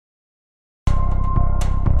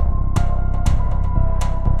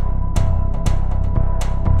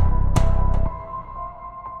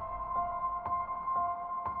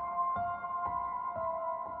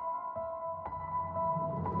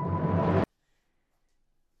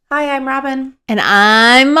Hi, I'm Robin. And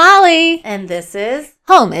I'm Molly. And this is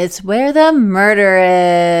Home is where the murder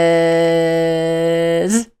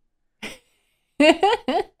is.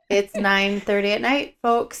 It's 9:30 at night,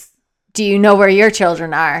 folks. Do you know where your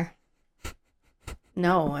children are?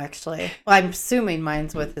 No, actually. Well, I'm assuming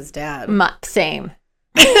mine's with his dad. Same.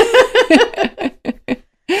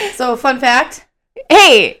 So, fun fact.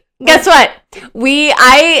 Hey, guess what?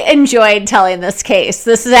 I enjoyed telling this case.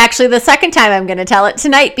 This is actually the second time I'm going to tell it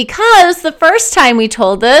tonight because the first time we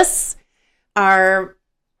told this, our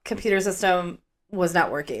computer system was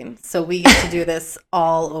not working. So we get to do this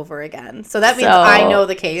all over again. So that means I know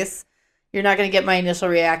the case. You're not going to get my initial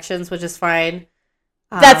reactions, which is fine.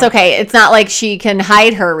 That's okay. It's not like she can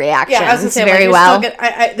hide her reactions I was gonna say, very well.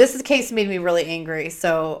 This case made me really angry,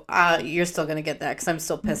 so you're still going to get that because I'm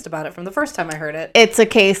still pissed about it from the first time I heard it. It's a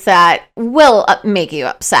case that will make you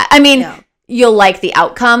upset. I mean, You'll like the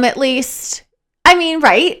outcome at least. I mean,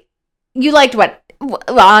 right? You liked what? Well,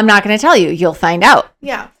 I'm not going to tell you. You'll find out.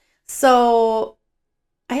 Yeah. So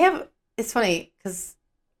it's funny because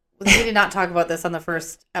we did not talk about this on the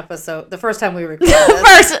first episode, the first time we recorded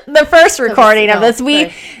this. the first recording of this.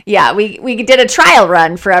 We did a trial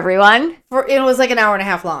run for everyone. It was like an hour and a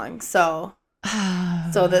half long. So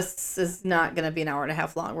this is not going to be an hour and a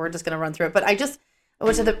half long. We're just going to run through it. But I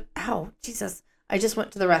went to the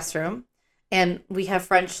restroom and we have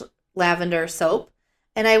French lavender soap.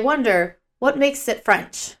 And I wonder what makes it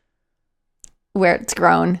French? Where it's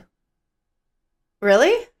grown.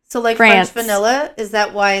 Really? So like France. French vanilla, is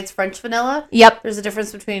that why it's French vanilla? Yep. There's a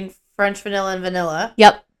difference between French vanilla and vanilla.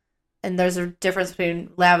 Yep. And there's a difference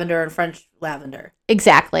between lavender and French lavender.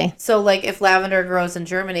 Exactly. So like if lavender grows in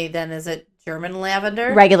Germany, then is it German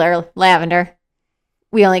lavender? Regular lavender.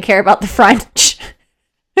 We only care about the French.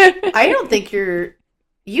 I don't think you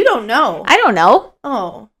don't know. I don't know.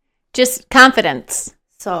 Oh. Just confidence.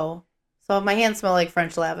 So my hands smell like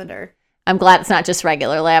French lavender. I'm glad it's not just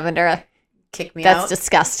regular lavender. Kick me out. That's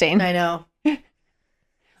disgusting. I know.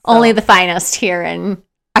 Only the finest here in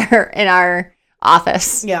our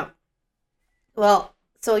office. Yeah. Well,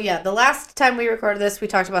 so yeah, the last time we recorded this, we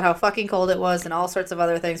talked about how fucking cold it was and all sorts of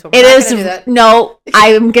other things. But we're not gonna do that. No,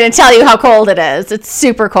 I'm going to tell you how cold it is. It's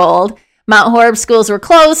super cold. Mount Horeb schools were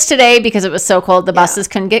closed today because it was so cold the buses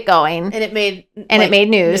couldn't get going. And it made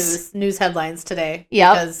news headlines today.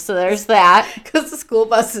 Yep. So there's that. Because the school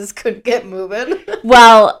buses couldn't get moving.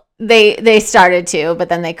 Well, they started to, but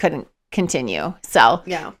then they couldn't continue. So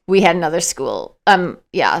we had another school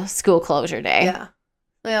closure day. Yeah.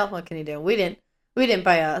 Well, what can you do? We didn't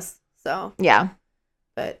buy us. So yeah.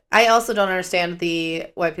 But I also don't understand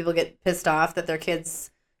why people get pissed off that their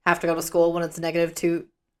kids have to go to school when it's -2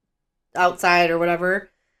 outside or whatever.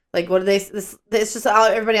 Like, what do they? It's just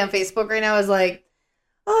everybody on Facebook right now is like,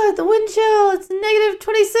 oh, the wind chill, it's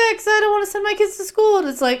 -26. I don't want to send my kids to school. And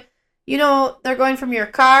it's like, they're going from your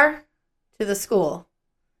car to the school.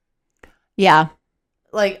 Yeah.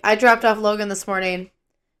 Like, I dropped off Logan this morning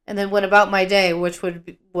and then went about my day, which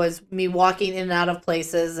was me walking in and out of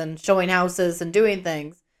places and showing houses and doing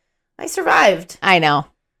things. I survived. I know.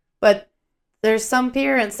 But there's some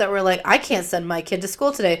parents that were like, I can't send my kid to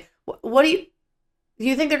school today. What do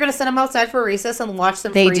you think they're going to send them outside for recess and watch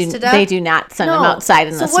them freeze to death? They do not send them outside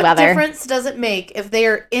in this weather. So what difference does it make if they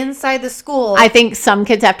are inside the school? I think some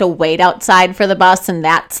kids have to wait outside for the bus, and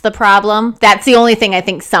that's the problem. That's the only thing I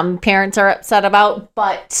think some parents are upset about.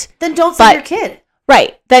 But then don't send your kid.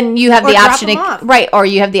 Right. Then you have the option or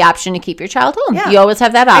you have the option to keep your child home. Yeah. You always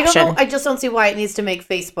have that option. I just don't see why it needs to make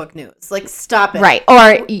Facebook news. Like, stop it. Right.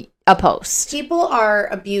 Or a post. People are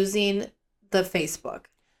abusing the Facebook.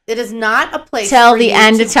 It is not a place till the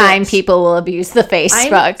end of time. People will abuse the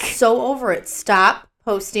Facebook. I'm so over it. Stop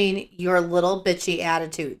posting your little bitchy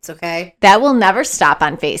attitudes, okay? That will never stop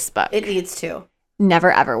on Facebook. It needs to.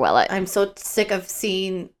 Never ever will it. I'm so sick of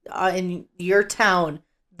seeing in your town.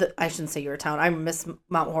 I shouldn't say your town. I miss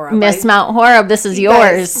Mount Horeb. Mount Horeb. This is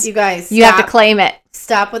yours. You guys, you have to claim it.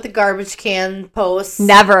 Stop with the garbage can posts.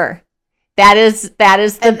 Never. That is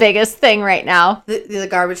the biggest thing right now. The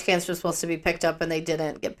garbage cans were supposed to be picked up and they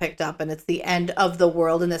didn't get picked up, and it's the end of the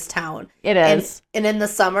world in this town. It is. And in the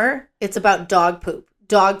summer, it's about dog poop.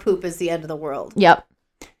 Dog poop is the end of the world. Yep.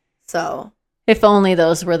 So if only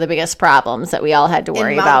those were the biggest problems that we all had to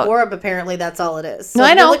worry about. In Mount Horeb, apparently that's all it is. So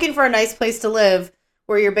if you're looking for a nice place to live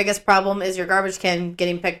where your biggest problem is your garbage can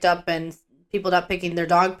getting picked up and people not picking their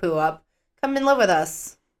dog poo up, come and live with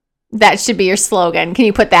us. That should be your slogan. Can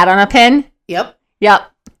you put that on a pin? Yep.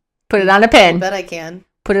 Put it on a pin. I bet I can.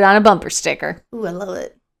 Put it on a bumper sticker. Ooh, I love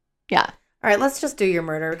it. Yeah. All right, let's just do your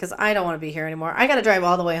murder because I don't want to be here anymore. I got to drive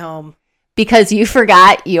all the way home. Because you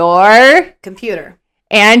forgot your computer.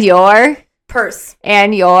 And your purse.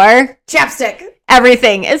 And your chapstick.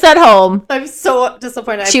 Everything is at home. I'm so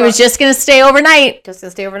disappointed. She was just going to stay overnight.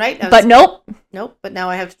 But nope. Nope. But now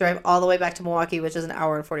I have to drive all the way back to Milwaukee, which is an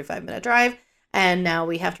hour and 45-minute drive. And now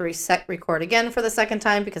we have to record again for the second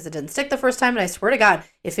time because it didn't stick the first time. And I swear to God,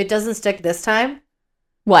 if it doesn't stick this time,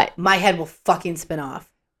 what? My head will fucking spin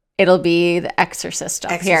off. It'll be the Exorcist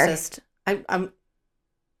up here. I'll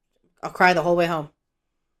cry the whole way home.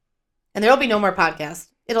 And there'll be no more podcast.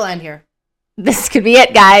 It'll end here. This could be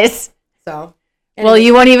it, guys. So. Well,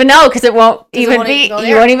 you won't even know because it won't even be.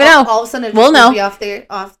 You won't even know. All of a sudden, we'll know. Be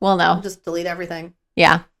off. We'll know. Just delete everything.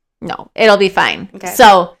 Yeah. No, it'll be fine. Okay.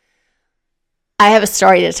 So, I have a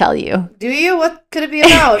story to tell you. Do you? What could it be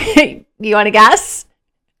about? You want to guess?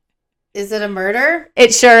 Is it a murder?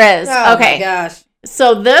 It sure is. Oh, okay. My gosh.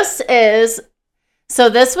 So this was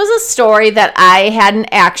a story that I hadn't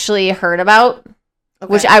actually heard about,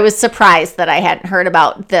 which I was surprised that I hadn't heard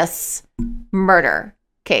about this murder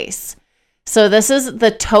case. So this is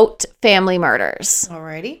the Todt family murders.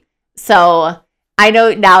 Alrighty. So I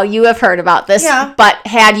know now you have heard about this, but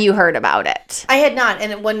had you heard about it? I had not.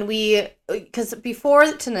 And because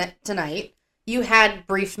before tonight, you had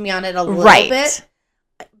briefed me on it a little bit.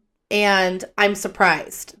 And I'm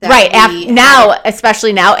surprised. That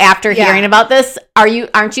especially now after hearing about this,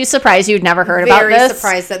 aren't you surprised you'd never heard about this? Very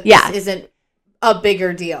surprised that this isn't a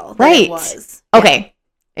bigger deal than it was. Okay.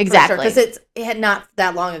 Exactly. Because it had not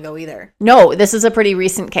that long ago either. No, this is a pretty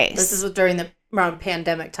recent case. This is during around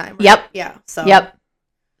pandemic time. Right? Yep. Yeah.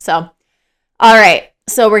 So, all right.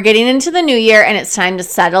 So we're getting into the new year and it's time to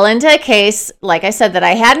settle into a case, like I said, that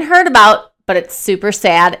I hadn't heard about, but it's super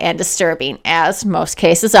sad and disturbing, as most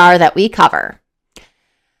cases are that we cover.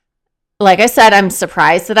 Like I said, I'm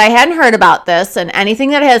surprised that I hadn't heard about this, and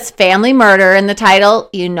anything that has family murder in the title,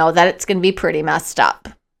 you know that it's going to be pretty messed up.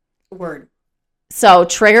 Word. So,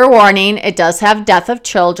 trigger warning, it does have death of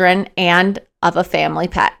children and of a family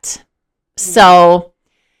pet. So,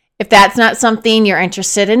 if that's not something you're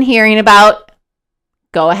interested in hearing about,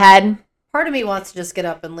 go ahead. Part of me wants to just get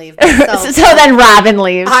up and leave. So then Robin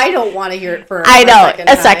leaves. I don't want to hear it for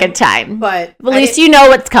a second time. But at least you know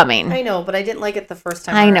what's coming. I know, but I didn't like it the first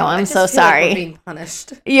time. I know, I'm so sorry. Like we're being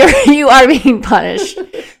punished. You are being punished.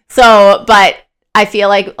 But I feel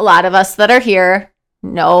like a lot of us that are here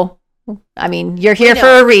know. I mean, you're here for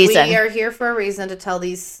a reason. We are here for a reason to tell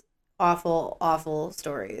these awful, awful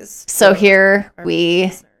stories. So here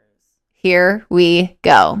we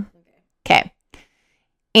go. Okay.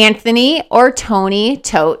 Anthony or Tony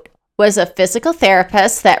Todt was a physical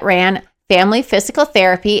therapist that ran family physical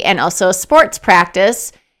therapy and also a sports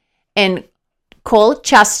practice in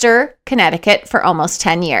Colchester, Connecticut for almost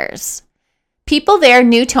 10 years. People there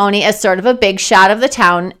knew Tony as sort of a big shot of the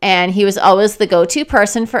town, and he was always the go-to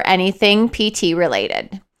person for anything PT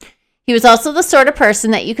related. He was also the sort of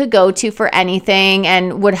person that you could go to for anything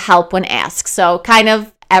and would help when asked. So kind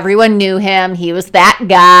of everyone knew him. He was that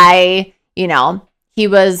guy, you know. He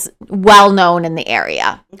was well known in the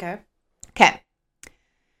area. Okay.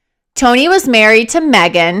 Tony was married to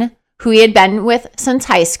Megan, who he had been with since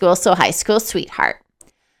high school, so high school sweetheart.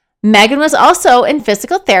 Megan was also in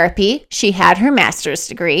physical therapy. She had her master's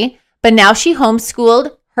degree, but now she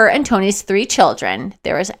homeschooled her and Tony's 3 children.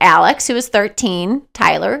 There was Alex, who was 13,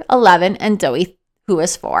 Tyler, 11, and Zoe, who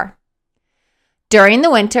was 4. During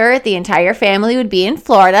the winter, the entire family would be in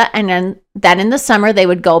Florida, and then in the summer, they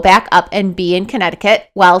would go back up and be in Connecticut,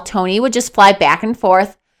 while Tony would just fly back and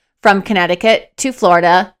forth from Connecticut to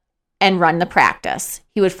Florida and run the practice.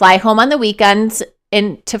 He would fly home on the weekends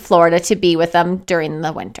into Florida to be with them during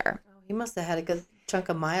the winter. He must have had a good chunk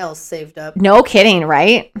of miles saved up. No kidding,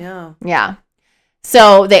 right? Yeah.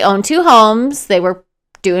 So they owned 2 homes. They were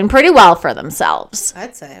doing pretty well for themselves.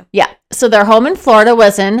 I'd say. Yeah. So their home in Florida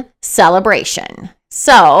was in Celebration.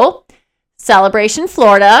 So Celebration,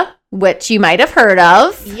 Florida, which you might have heard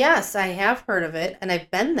of. Yes, I have heard of it, and I've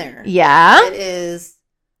been there. Yeah. It is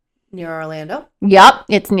near Orlando. Yep.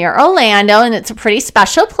 It's near Orlando, and it's a pretty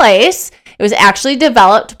special place. It was actually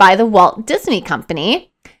developed by the Walt Disney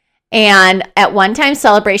Company. And at one time,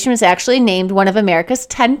 Celebration was actually named one of America's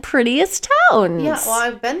 10 prettiest towns. Yeah, well,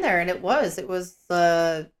 I've been there, and it was.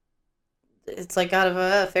 It's like out of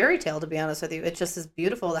a fairy tale, to be honest with you. It just is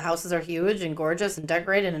beautiful. The houses are huge and gorgeous and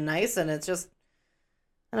decorated and nice, and it's just,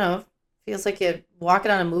 I don't know, feels like you're walking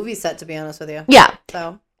on a movie set, to be honest with you. Yeah.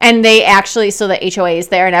 So. And they actually, so the HOA is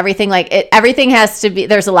there and everything, like everything has to be,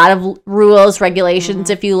 there's a lot of rules, regulations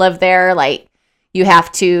if you live there, like you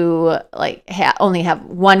have to like only have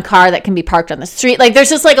one car that can be parked on the street. Like there's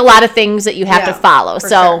just like a lot of things that you have to follow.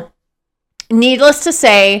 So needless to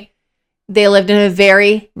say, they lived in a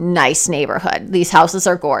very nice neighborhood. These houses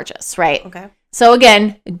are gorgeous, right? Okay. So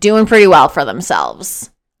again, doing pretty well for themselves,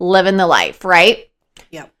 living the life, right?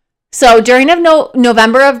 Yep. So during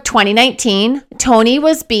November of 2019, Tony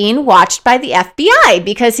was being watched by the FBI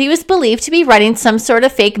because he was believed to be running some sort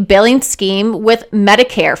of fake billing scheme with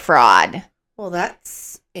Medicare fraud. Well,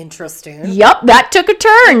 that's interesting. Yep, that took a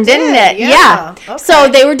turn, didn't it? Yeah. Okay. So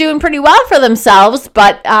they were doing pretty well for themselves,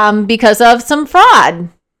 but because of some fraud.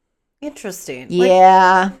 Interesting.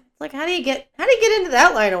 Yeah. Like how do you get into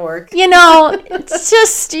that line of work? It's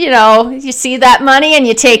just, you see that money and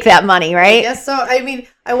you take that money, right? I guess so. I mean,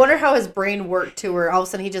 I wonder how his brain worked too, where all of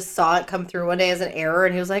a sudden he just saw it come through one day as an error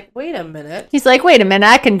and he was like, wait a minute. He's like, wait a minute,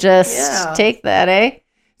 I can just take that, eh?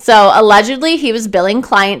 So allegedly he was billing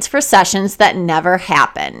clients for sessions that never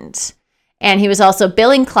happened. And he was also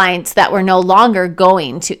billing clients that were no longer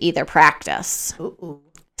going to either practice. Ooh.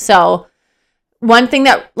 So one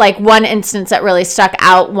instance that really stuck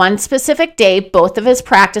out, one specific day, both of his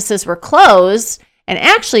practices were closed, and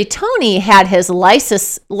actually Tony had his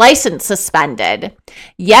license suspended.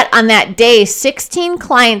 Yet on that day, 16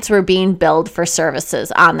 clients were being billed for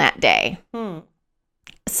services on that day.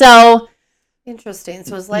 So interesting.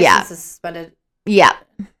 So his license is suspended. Yeah.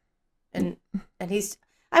 And he's,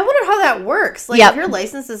 I wonder how that works. Like if your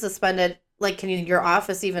license is suspended, like can your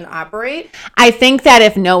office even operate? I think that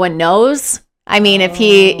if no one knows, I mean, if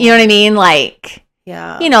he, you know what I mean? Like,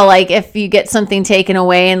 like if you get something taken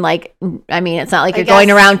away and it's not like you're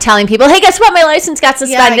going around telling people, hey, guess what? My license got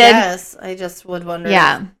suspended. Yeah, I guess. I just would wonder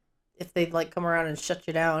if they'd come around and shut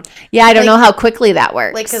you down. Yeah, I don't know how quickly that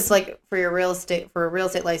works. Because for a real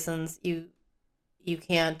estate license, you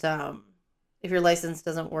can't, if your license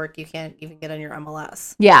doesn't work, you can't even get on your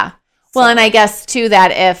MLS. Yeah. Well, and I guess too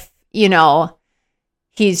that if,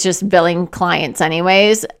 he's just billing clients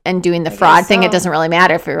anyways and doing the fraud thing. It doesn't really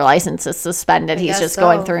matter if your license is suspended. He's just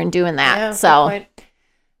going through and doing that. Yeah, so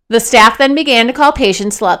the staff then began to call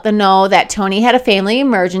patients to let them know that Tony had a family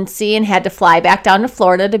emergency and had to fly back down to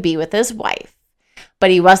Florida to be with his wife.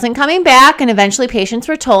 But he wasn't coming back, and eventually patients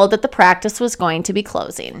were told that the practice was going to be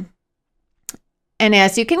closing. And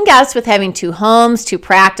as you can guess, with having 2 homes, 2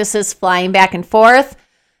 practices, flying back and forth,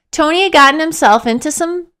 Tony had gotten himself into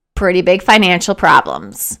some pretty big financial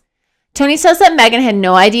problems. Tony says that Megan had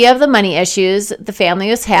no idea of the money issues the family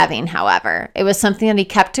was having, however. It was something that he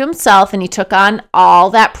kept to himself, and he took on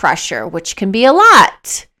all that pressure, which can be a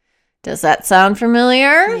lot. Does that sound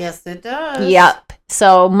familiar? Yes, it does. Yep.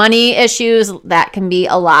 So money issues, that can be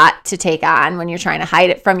a lot to take on when you're trying to hide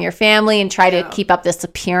it from your family and try to keep up this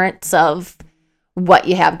appearance of what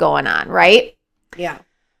you have going on, right? Yeah.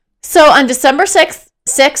 So on December 6th,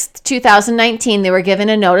 2019, they were given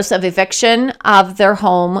a notice of eviction of their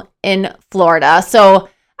home in Florida. So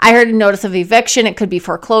I heard a notice of eviction. It could be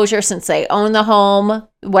foreclosure since they own the home.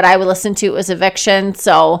 What I would listen to was eviction.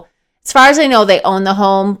 So as far as I know, they own the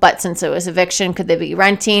home, but since it was eviction, could they be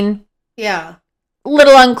renting? Yeah. A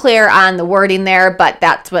little unclear on the wording there, but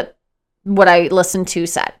that's what I listened to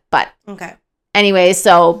said. But okay. Anyway,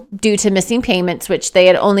 so due to missing payments, which they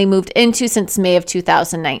had only moved into since May of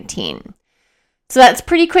 2019. So that's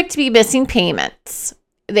pretty quick to be missing payments.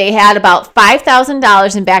 They had about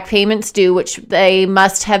 $5,000 in back payments due, which they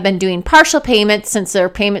must have been doing partial payments since their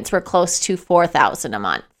payments were close to $4,000 a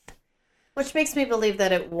month. Which makes me believe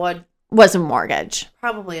that it was a mortgage.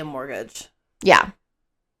 Probably a mortgage. Yeah.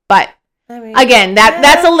 But again,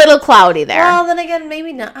 that's a little cloudy there. Well, then again,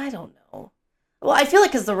 maybe not. I don't know. Well, I feel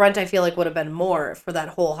like because the rent, would have been more for that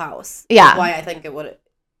whole house. Yeah. That's why I think it would,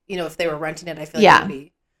 if they were renting it, I feel like it would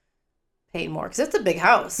be paid more because it's a big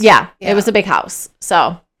house. Yeah, it was a big house.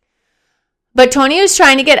 So, but Tony was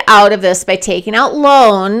trying to get out of this by taking out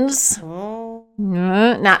loans. Oh.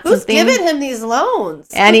 Who's giving him these loans?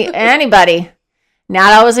 Anybody.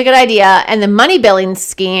 Not always a good idea. And the money billing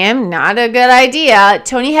scheme, not a good idea.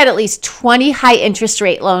 Tony had at least 20 high interest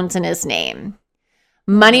rate loans in his name.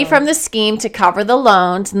 Money from the scheme to cover the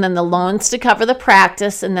loans, and then the loans to cover the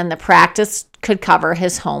practice, and then the practice could cover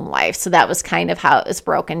his home life. So that was kind of how it was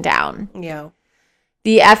broken down. Yeah.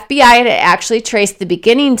 The FBI had actually traced the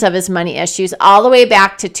beginnings of his money issues all the way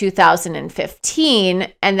back to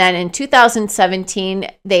 2015. And then in 2017,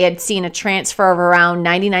 they had seen a transfer of around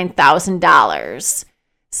 $99,000.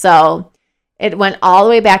 So it went all the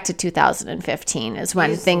way back to 2015 is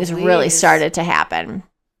when things really started to happen.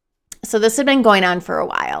 So this had been going on for a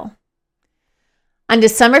while. On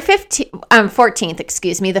December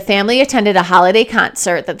 14th, the family attended a holiday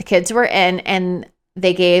concert that the kids were in, and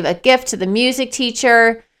they gave a gift to the music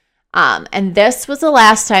teacher. And this was the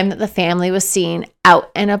last time that the family was seen out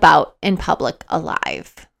and about in public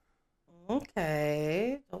alive.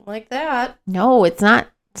 Okay. Don't like that. No, it's not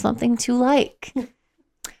something to like.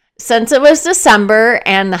 Since it was December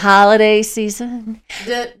and the holiday season,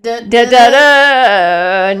 not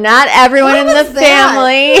everyone in the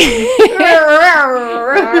family.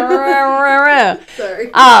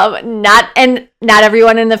 Sorry. Not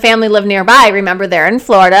everyone in the family lived nearby. Remember, they're in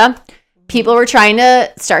Florida. People were trying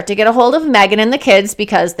to start to get a hold of Megan and the kids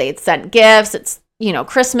because they'd sent gifts. It's,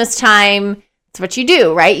 Christmas time. It's what you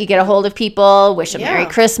do, right? You get a hold of people, wish them Merry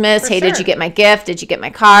Christmas. Hey, did you get my gift? Did you get my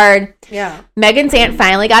card? Yeah. Megan's aunt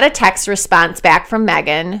finally got a text response back from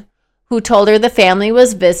Megan, who told her the family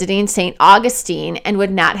was visiting St. Augustine and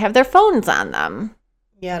would not have their phones on them.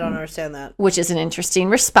 Yeah, I don't understand that. Which is an interesting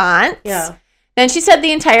response. Yeah. Then she said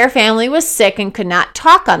the entire family was sick and could not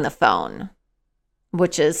talk on the phone,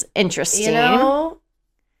 which is interesting. The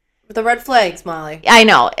red flags, Molly. I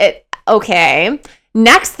know. Okay.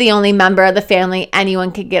 Next, the only member of the family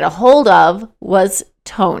anyone could get a hold of was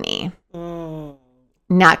Tony.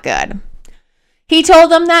 Not good. He told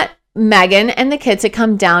them that Megan and the kids had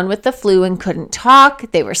come down with the flu and couldn't talk.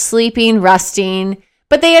 They were sleeping, resting,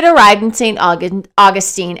 but they had arrived in St.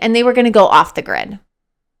 Augustine and they were going to go off the grid.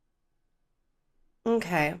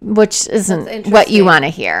 Okay. Which isn't what you want to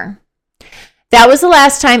hear. That was the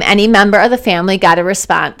last time any member of the family got a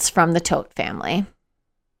response from the Todt family.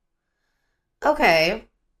 Okay.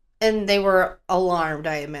 And they were alarmed,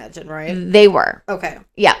 I imagine, right? They were. Okay.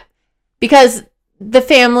 Yeah. Because the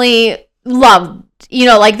family loved,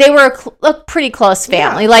 they were a pretty close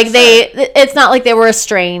family. Yeah, it's not like they were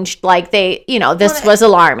estranged. Like this was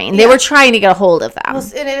alarming. They were trying to get a hold of them. Well,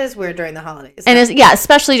 and it is weird during the holidays. And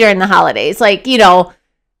especially during the holidays. May,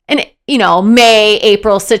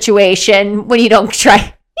 April situation when you don't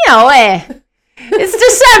try, it's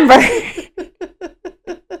December.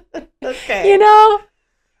 Okay.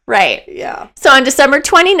 Right. Yeah. So on December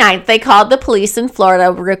 29th, they called the police in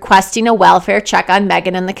Florida requesting a welfare check on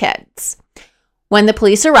Megan and the kids. When the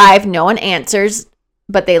police arrived, no one answers,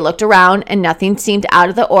 but they looked around and nothing seemed out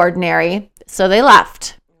of the ordinary, so they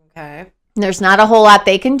left. Okay. There's not a whole lot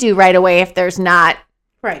they can do right away if there's not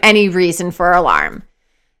any reason for alarm.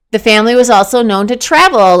 The family was also known to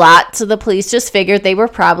travel a lot, so the police just figured they were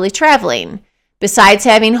probably traveling. Besides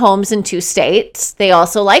having homes in 2 states, they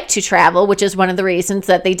also like to travel, which is one of the reasons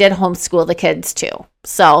that they did homeschool the kids too.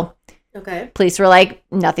 So, police were like,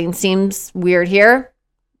 nothing seems weird here.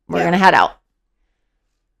 We're going to head out.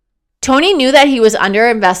 Tony knew that he was under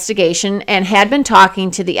investigation and had been talking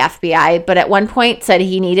to the FBI, but at one point said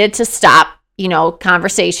he needed to stop,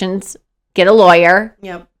 conversations, get a lawyer.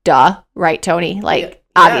 Yep. Duh. Right, Tony?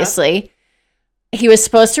 Obviously. He was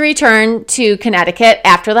supposed to return to Connecticut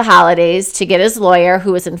after the holidays to get his lawyer,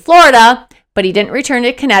 who was in Florida, but he didn't return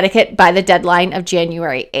to Connecticut by the deadline of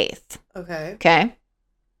January 8th. Okay.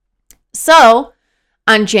 So,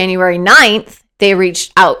 on January 9th, the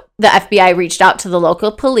FBI reached out to the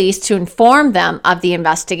local police to inform them of the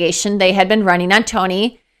investigation they had been running on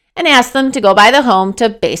Tony and asked them to go by the home to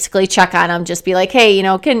basically check on him. Just be like, hey,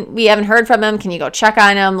 we haven't heard from him. Can you go check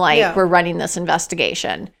on him? We're running this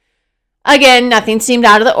investigation. Again, nothing seemed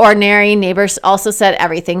out of the ordinary. Neighbors also said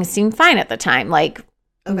everything seemed fine at the time.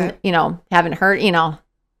 Haven't heard,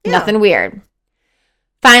 nothing weird.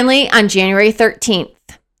 Finally, on January 13th,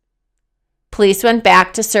 police went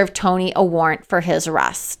back to serve Tony a warrant for his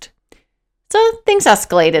arrest. So things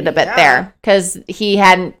escalated a bit there because he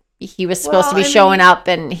was supposed to be showing up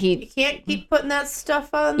and you can't keep putting that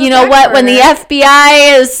stuff on. When the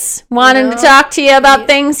FBI is wanting to talk to you about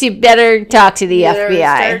things, you better talk to the FBI.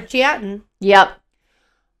 Start chatting. Yep.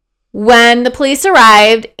 When the police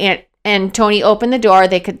arrived and Tony opened the door,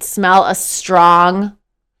 they could smell a strong,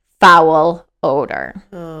 foul odor.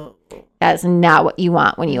 Oh. That's not what you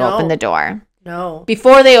want when you open the door. No.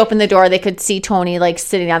 Before they opened the door, they could see Tony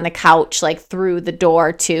sitting on the couch through the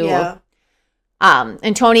door too. Yeah.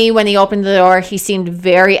 And Tony, when he opened the door, he seemed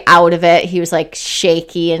very out of it. He was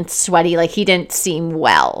shaky and sweaty. He didn't seem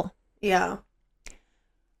well. Yeah.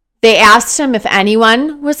 They asked him if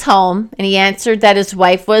anyone was home, and he answered that his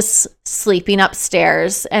wife was sleeping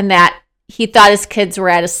upstairs and that he thought his kids were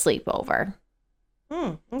at a sleepover.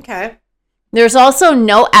 Okay. There's also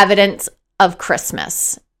no evidence of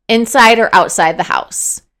Christmas inside or outside the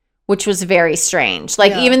house, which was very strange.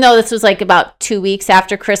 Even though this was about 2 weeks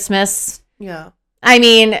after Christmas. Yeah. I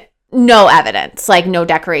mean, no evidence, no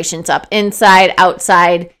decorations up inside,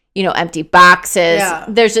 outside, empty boxes. Yeah.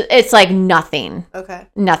 It's nothing. Okay.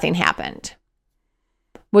 Nothing happened,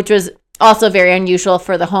 which was also very unusual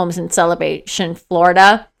for the homes in Celebration,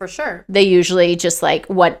 Florida. For sure. They usually just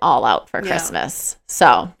went all out for Christmas.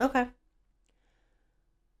 So. Okay.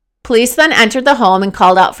 Police then entered the home and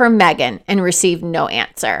called out for Megan and received no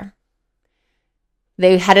answer.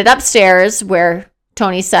 They headed upstairs where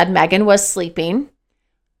Tony said Megan was sleeping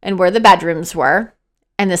and where the bedrooms were,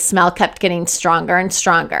 and the smell kept getting stronger and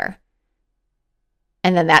stronger.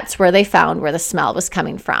 And then that's where they found where the smell was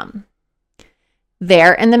coming from.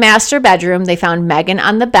 There in the master bedroom, they found Megan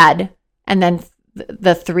on the bed and then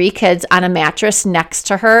the 3 kids on a mattress next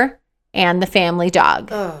to her and the family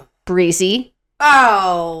dog, Breezy.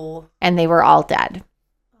 Oh. And they were all dead.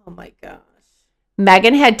 Oh my gosh.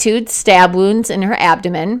 Megan had 2 stab wounds in her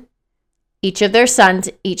abdomen. Each of their sons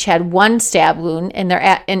each had 1 stab wound in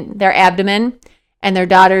their abdomen, and their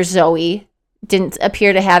daughter Zoe didn't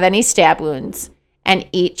appear to have any stab wounds. And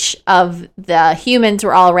each of the humans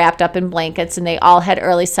were all wrapped up in blankets, and they all had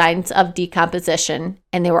early signs of decomposition,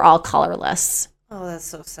 and they were all colorless. Oh, that's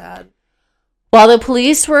so sad. While the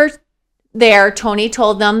police were there, Tony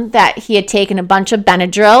told them that he had taken a bunch of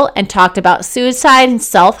Benadryl and talked about suicide and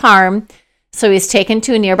self-harm. So he was taken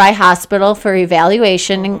to a nearby hospital for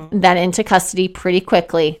evaluation and then into custody pretty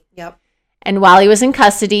quickly. Yep. And while he was in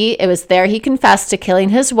custody, it was there he confessed to killing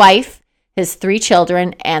his wife, his 3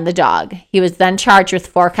 children, and the dog. He was then charged with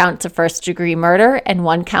 4 counts of first-degree murder and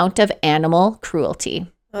 1 count of animal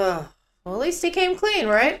cruelty. Well, at least he came clean,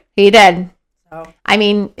 right? He did. Oh. I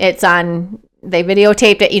mean, it's on, they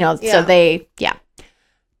videotaped it, Yeah. So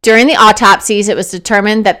During the autopsies, it was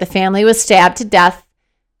determined that the family was stabbed to death.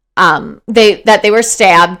 That they were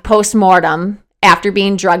stabbed post-mortem after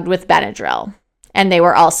being drugged with Benadryl. And they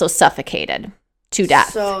were also suffocated to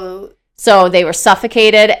death. So they were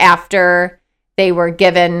suffocated after they were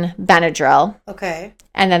given Benadryl. Okay.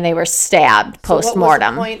 And then they were stabbed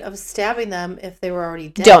post-mortem. So what was the point of stabbing them if they were already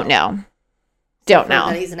dead? Don't know. Don't know.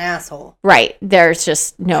 That he's an asshole. Right. There's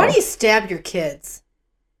just no. How do you stab your kids?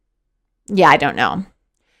 Yeah, I don't know.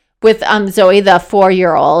 With Zoe, the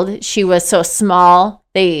 4-year-old, she was so small,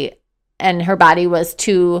 and her body was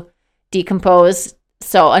too decomposed,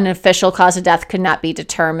 so an official cause of death could not be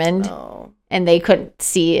determined. Oh. And they couldn't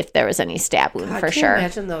see if there was any stab wound for sure. Can you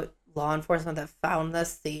imagine the law enforcement that found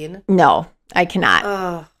this scene? No, I cannot.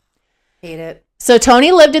 Oh, hate it. So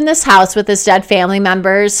Tony lived in this house with his dead family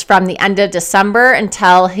members from the end of December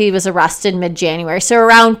until he was arrested mid-January. So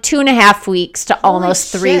around 2.5 weeks to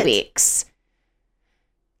almost 3 weeks.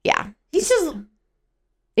 Yeah. He's just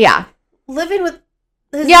living with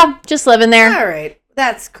his... Yeah, just living there. All right.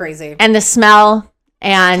 That's crazy. And the smell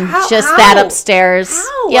and How? that upstairs.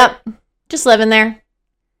 How? Yep. Just living there.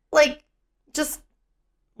 Like, just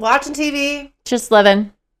watching TV. Just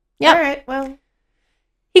living. Yep. All right. Well.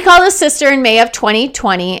 He called his sister in May of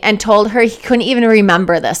 2020 and told her he couldn't even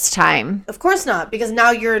remember this time. Of course not, because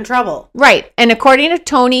now you're in trouble. Right. And according to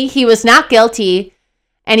Tony, he was not guilty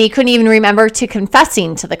and he couldn't even remember to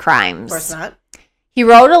confessing to the crimes. Of course not. He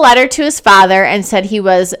wrote a letter to his father and said he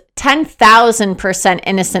was 10,000%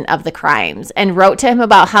 innocent of the crimes and wrote to him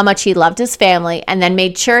about how much he loved his family and then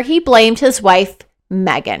made sure he blamed his wife,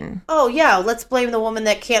 Megan. Oh, yeah. Let's blame the woman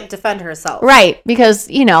that can't defend herself. Right. Because,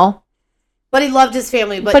 But he loved his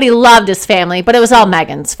family. But he loved his family, but it was all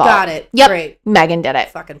Megan's fault. Got it. Yep. Great. Megan did it.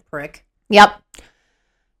 Fucking prick. Yep.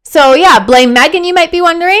 So, blame Megan, you might be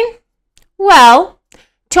wondering? Well,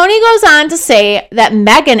 Tony goes on to say that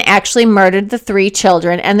Megan actually murdered the 3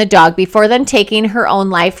 children and the dog before then taking her own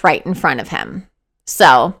life right in front of him.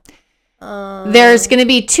 So, there's going to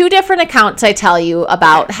be 2 different accounts I tell you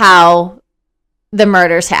about how the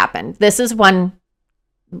murders happened. This is one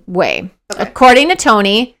way. Okay. According to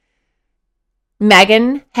Tony,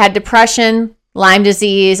 Megan had depression, Lyme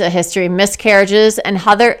disease, a history of miscarriages, and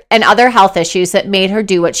other health issues that made her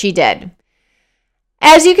do what she did.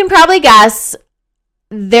 As you can probably guess,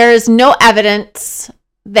 there is no evidence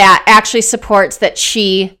that actually supports that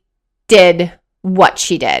she did what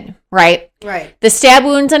she did, right? Right. The stab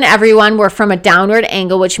wounds on everyone were from a downward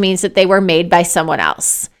angle, which means that they were made by someone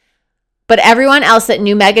else. But everyone else that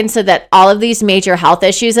knew Megan said that all of these major health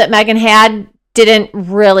issues that Megan had didn't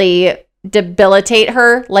really debilitate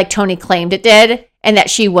her like Tony claimed it did, and that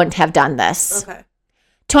she wouldn't have done this. Okay.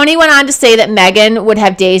 Tony went on to say that Megan would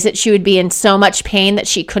have days that she would be in so much pain that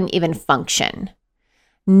she couldn't even function.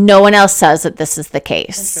 No one else says that this is the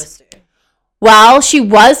case. Interesting. While she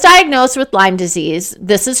was diagnosed with Lyme disease,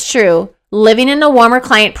 this is true, living in a warmer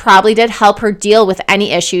climate probably did help her deal with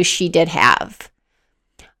any issues she did have.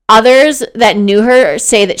 Others that knew her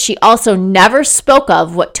say that she also never spoke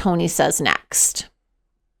of what Tony says next.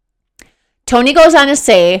 Tony goes on to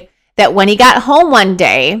say that when he got home one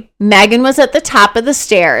day, Megan was at the top of the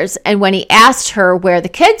stairs, and when he asked her where the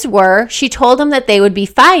kids were, she told him that they would be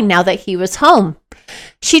fine now that he was home.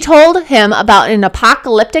 She told him about an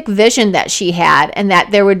apocalyptic vision that she had and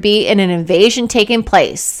that there would be an invasion taking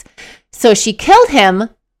place. So she killed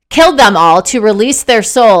them all to release their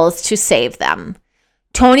souls to save them.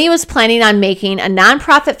 Tony was planning on making a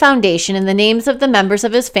nonprofit foundation in the names of the members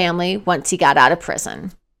of his family once he got out of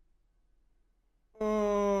prison.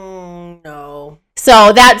 No.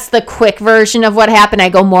 So that's the quick version of what happened. I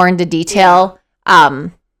go more into detail. Yeah.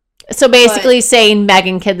 So basically saying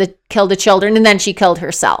Megan killed the children and then she killed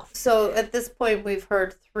herself. So at this point, we've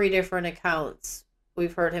heard 3 different accounts.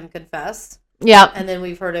 We've heard him confess. Yep. And then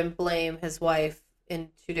we've heard him blame his wife in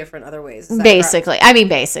 2 different other ways. Basically.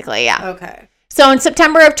 Basically, yeah. Okay. So in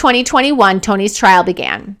September of 2021, Tony's trial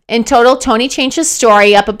began. In total, Tony changed his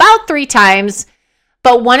story up about 3 times,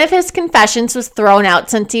 but one of his confessions was thrown out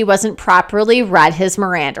since he wasn't properly read his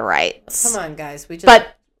Miranda rights. Come on, guys.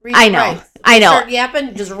 I know. Start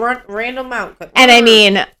yapping, just random out.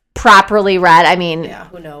 And properly read. Yeah,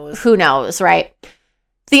 who knows? Who knows, right?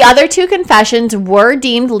 The other 2 confessions were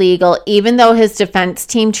deemed legal, even though his defense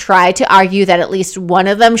team tried to argue that at least one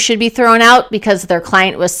of them should be thrown out because their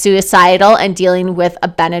client was suicidal and dealing with a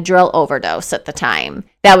Benadryl overdose at the time.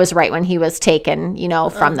 That was right when he was taken,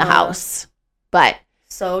 from the house. But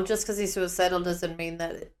so just because he's suicidal doesn't mean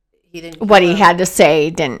that he didn't. What he had to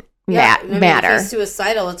say didn't matter. If he's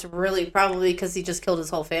suicidal, it's really probably because he just killed his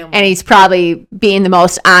whole family. And he's probably being the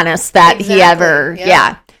most honest that he ever.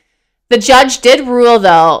 Yeah. The judge did rule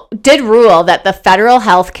that the federal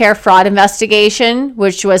healthcare fraud investigation,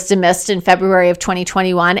 which was dismissed in February of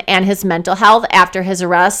 2021, and his mental health after his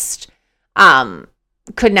arrest,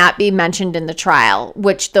 could not be mentioned in the trial,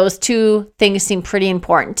 which those 2 things seem pretty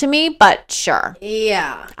important to me, but sure.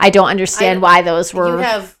 Yeah. I don't understand why those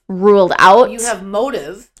were ruled out. You have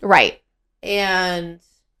motive. Right. And,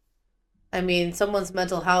 someone's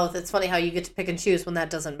mental health, it's funny how you get to pick and choose when that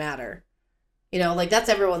doesn't matter. That's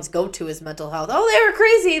everyone's go-to is mental health. Oh, they were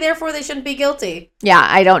crazy, therefore they shouldn't be guilty. Yeah,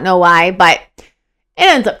 I don't know why, but it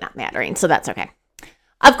ends up not mattering, so that's okay.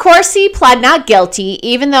 Of course, he pled not guilty,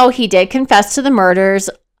 even though he did confess to the murders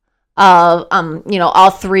of,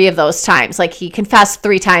 all 3 of those times. Like, he confessed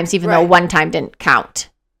 3 times, even though one time didn't count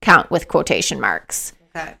with quotation marks.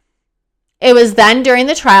 Okay. It was then during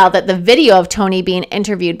the trial that the video of Tony being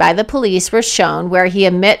interviewed by the police was shown, where he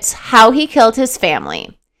admits how he killed his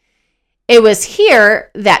family. It was here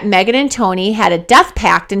that Megan and Tony had a death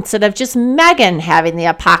pact instead of just Megan having the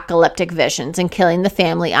apocalyptic visions and killing the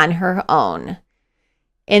family on her own.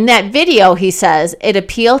 In that video, he says, it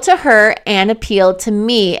appealed to her and appealed to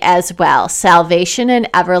me as well. Salvation and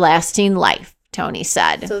everlasting life, Tony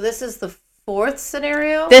said. So this is the 4th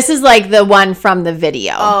scenario? This is like the one from the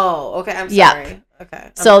video. Oh, okay. I'm sorry. Yep.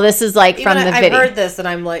 Okay. So this is like from the video. I've heard this and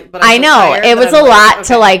I'm like, but I know. It was a lot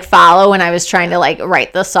to follow when I was trying to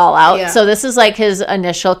write this all out. Yeah. So this is his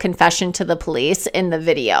initial confession to the police in the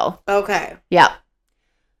video. Okay. Yep.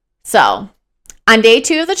 So on day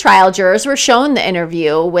 2 of the trial, jurors were shown the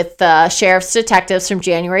interview with the sheriff's detectives from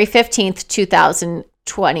January 15th,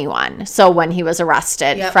 2021. So when he was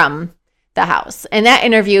arrested from the house. In that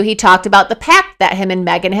interview, he talked about the pact that him and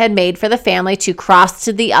Megan had made for the family to cross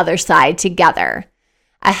to the other side together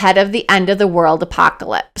ahead of the end of the world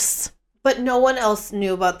apocalypse. But no one else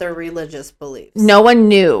knew about their religious beliefs. No one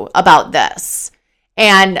knew about this.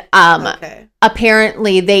 And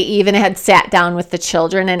apparently they even had sat down with the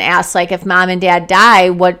children and asked, if mom and dad die,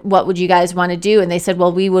 what would you guys want to do? And they said,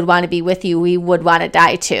 well, we would want to be with you. We would want to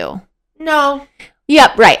die too. No.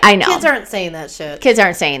 Yep, right. I know. Kids aren't saying that shit. Kids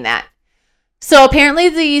aren't saying that. So apparently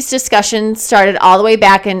these discussions started all the way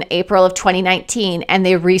back in April of 2019, and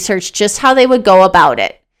they researched just how they would go about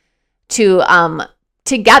it.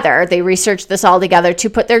 Together, they researched this all together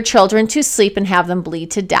to put their children to sleep and have them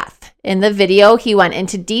bleed to death. In the video, he went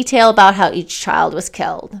into detail about how each child was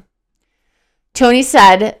killed. Tony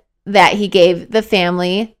said that he gave the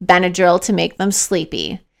family Benadryl to make them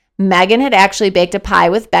sleepy. Megan had actually baked a pie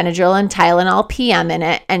with Benadryl and Tylenol PM in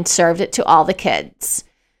it and served it to all the kids.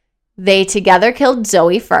 They together killed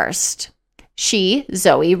Zoe first.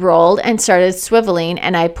 Zoe, rolled and started swiveling,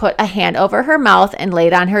 and I put a hand over her mouth and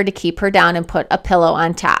laid on her to keep her down and put a pillow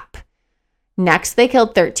on top. Next, they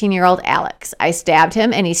killed 13-year-old Alex. I stabbed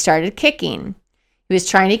him, and he started kicking. He was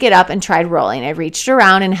trying to get up and tried rolling. I reached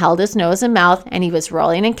around and held his nose and mouth, and he was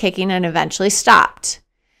rolling and kicking and eventually stopped.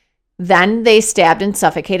 Then they stabbed and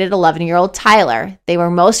suffocated 11-year-old Tyler. They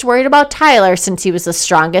were most worried about Tyler since he was the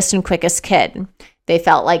strongest and quickest kid. They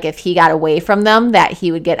felt like if he got away from them, that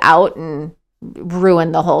he would get out and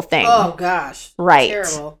ruin the whole thing. Oh, gosh. Right.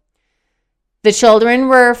 Terrible. The children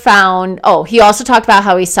were found. Oh, he also talked about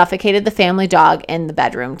how he suffocated the family dog in the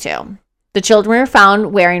bedroom, too. The children were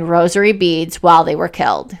found wearing rosary beads while they were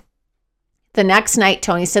killed. The next night,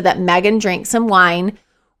 Tony said that Megan drank some wine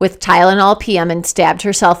with Tylenol PM and stabbed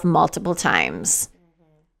herself multiple times.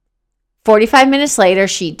 45 minutes later,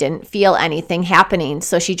 she didn't feel anything happening,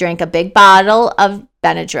 so she drank a big bottle of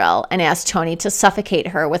Benadryl and asked Tony to suffocate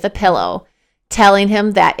her with a pillow, telling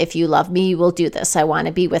him that if you love me, you will do this. I want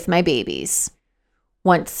to be with my babies.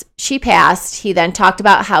 Once she passed, he then talked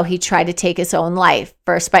about how he tried to take his own life,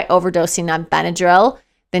 first by overdosing on Benadryl,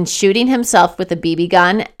 then shooting himself with a BB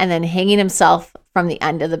gun, and then hanging himself from the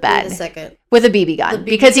end of the bed. Wait a second. With a BB gun. BB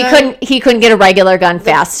because gun? he couldn't get a regular gun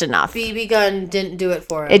fast enough. BB gun didn't do it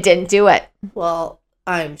for him. It didn't do it. Well,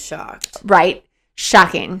 I'm shocked. Right?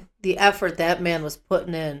 Shocking. The effort that man was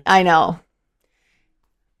putting in. I know.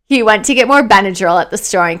 He went to get more Benadryl at the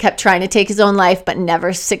store and kept trying to take his own life, but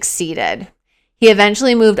never succeeded. He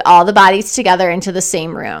eventually moved all the bodies together into the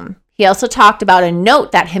same room. He also talked about a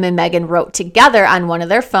note that him and Megan wrote together on one of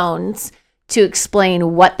their phones to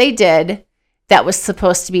explain what they did that was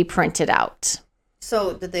supposed to be printed out.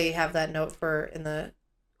 So did they have that note in the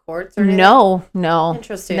courts or anything? No.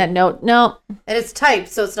 Interesting. That note, no. And it's typed,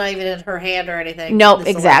 so it's not even in her hand or anything. Nope,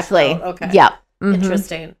 exactly. Okay. Yep. Mm-hmm.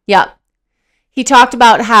 Interesting. Yep. He talked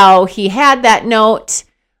about how he had that note,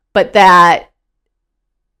 but that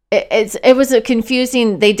it was a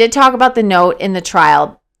confusing. They did talk about the note in the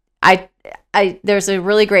trial. There's a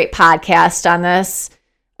really great podcast on this,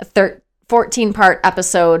 a 14-part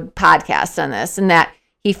episode podcast on this, and that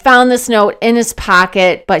he found this note in his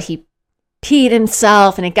pocket, but he peed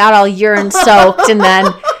himself and it got all urine soaked, and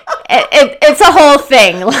then it's a whole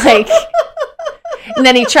thing. Like, and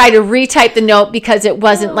then he tried to retype the note because it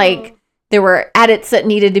wasn't like there were edits that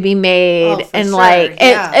needed to be made, and sure. like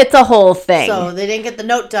Yeah. it's a whole thing. So they didn't get the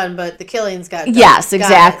note done, but the killings got done. Yes,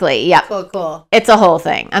 exactly. Yep. Cool. It's a whole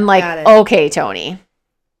thing. I'm like, okay, Tony.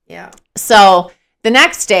 Yeah. So the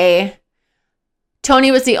next day,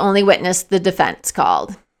 Tony was the only witness the defense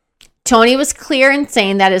called. Tony was clear in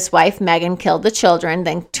saying that his wife, Megan, killed the children,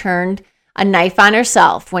 then turned a knife on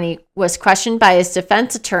herself. When he was questioned by his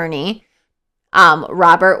defense attorney,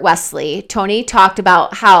 Robert Wesley, Tony talked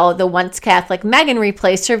about how the once Catholic Megan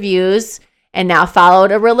replaced her views and now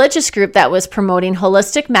followed a religious group that was promoting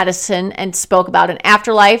holistic medicine and spoke about an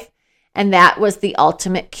afterlife, and that was the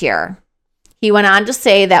ultimate cure. He went on to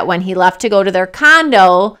say that when he left to go to their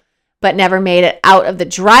condo, but never made it out of the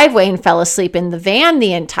driveway and fell asleep in the van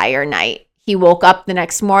the entire night, he woke up the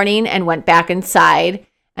next morning and went back inside,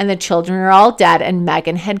 and the children were all dead, and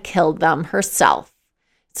Megan had killed them herself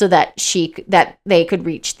so that they could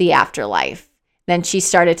reach the afterlife. Then she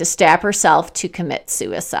started to stab herself to commit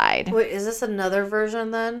suicide. Wait, is this another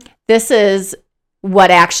version then? This is what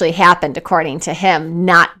actually happened according to him,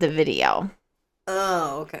 not the video.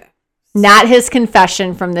 Oh, okay. Not his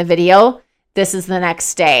confession from the video. This is the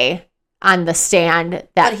next day on the stand.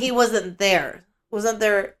 But he wasn't there. Wasn't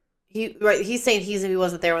there? He's saying he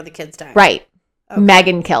wasn't there when the kids died. Right. Okay.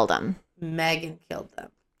 Megan killed him. Megan killed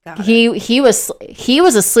them. He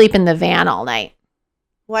was asleep in the van all night.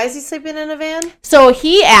 Why is he sleeping in a van? So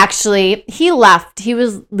he left. He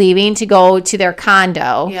was leaving to go to their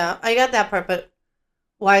condo. Yeah, I got that part, but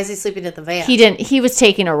why is he sleeping in the van? He was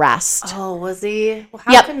taking a rest. Oh, was he? Well,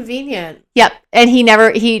 how convenient. Yep. And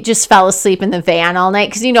he just fell asleep in the van all night,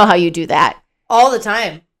 because you know how you do that. All the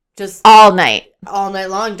time. Just all night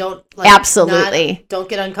long. Don't absolutely don't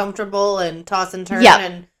get uncomfortable and toss and turn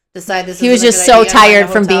and decide this. He was just so tired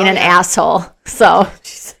from being an asshole. So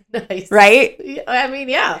nice, right? I mean,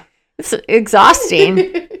 yeah, it's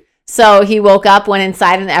exhausting. So he woke up, went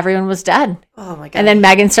inside, and everyone was dead. Oh my god! And then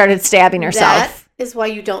Megan started stabbing herself. That is why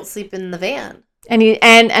you don't sleep in the van.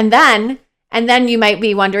 And then you might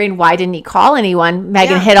be wondering, why didn't he call anyone?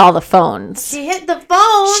 Megan hit all the phones. She hit the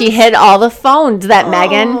phone. She hit all the phones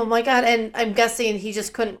Megan. Oh my god! And I'm guessing he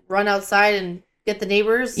just couldn't run outside and get the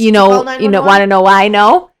neighbors. Want to know why?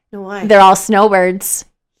 No, why? They're all snowbirds.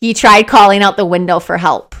 He tried calling out the window for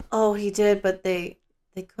help. Oh, he did, but they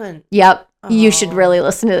couldn't. Yep. Oh. You should really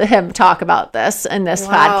listen to him talk about this in this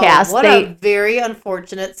podcast. What a very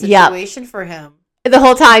unfortunate situation for him. The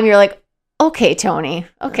whole time you're like, okay, Tony.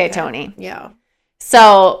 Okay, Tony. Yeah.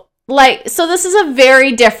 So this is a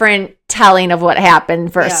very different telling of what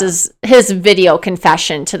happened versus his video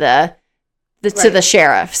confession to the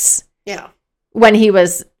sheriffs. Yeah. When he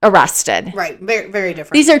was arrested. Right. Very, very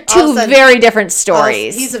different. These are two very different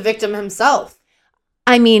stories. He's a victim himself.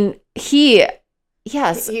 I mean, he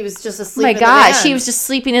was just asleep in the van. He was just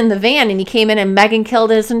sleeping in the van, and he came in and Megan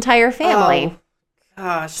killed his entire family. Oh,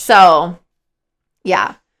 gosh. So,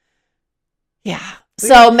 yeah.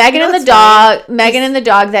 So Megan and the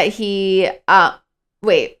dog that he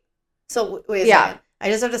So, wait a Yeah. second. I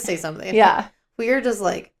just have to say something. Yeah. We are just,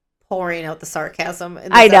 like, pouring out the sarcasm in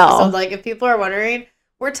this I know. episode. Like, if people are wondering,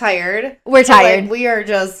 we're tired. We're tired. Like, we are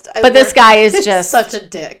just... But this guy is just... such a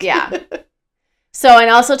dick. Yeah. So, and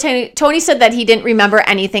also Tony said that he didn't remember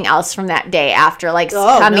anything else from that day after, like,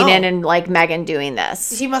 coming in and, like, Megan doing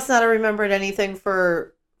this. He must not have remembered anything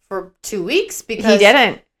for 2 weeks because... He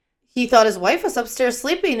didn't. He thought his wife was upstairs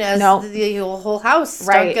sleeping as the whole house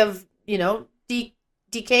stunk of,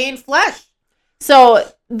 decaying flesh. So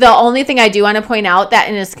the only thing I do want to point out that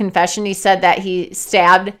in his confession, he said that he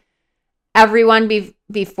stabbed everyone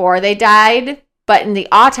before they died. But in the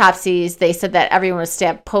autopsies, they said that everyone was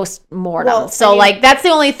stabbed post-mortem. Well, so, that's the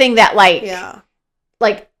only thing that,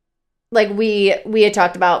 we had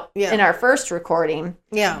talked about in our first recording.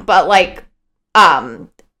 Yeah. But,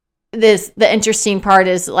 the interesting part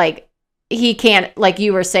is, he can't, like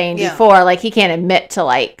you were saying before, he can't admit to,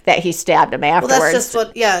 that he stabbed him afterwards. Well, that's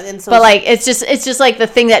just and so. But, it's just the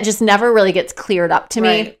thing that just never really gets cleared up to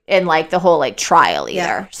me in, the whole, trial either.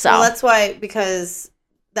 Yeah. So. Well, that's why, because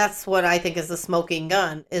that's what I think is the smoking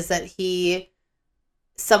gun, is that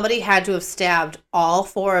somebody had to have stabbed all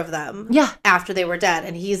 4 of them after they were dead,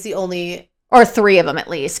 and he's the only... Or 3 of them, at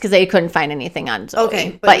least, because they couldn't find anything on Zoe.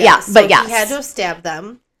 Okay. But yes. He had to have stabbed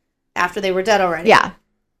them after they were dead already. Yeah.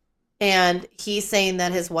 And he's saying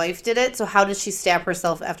that his wife did it. So how did she stab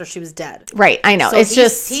herself after she was dead? Right. I know. So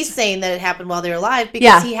he's saying that it happened while they were alive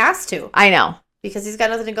because he has to. I know. Because he's got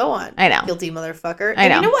nothing to go on. I know. Guilty motherfucker. I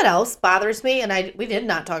know. And you know what else bothers me? And we did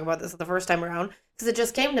not talk about this the first time around because it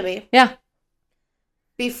just came to me. Yeah.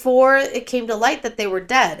 Before it came to light that they were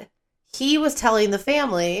dead, he was telling the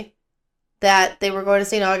family that they were going to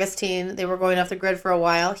St. Augustine. They were going off the grid for a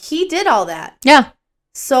while. He did all that. Yeah.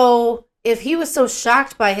 So if he was so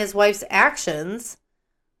shocked by his wife's actions,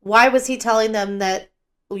 why was he telling them that,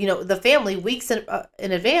 the family weeks in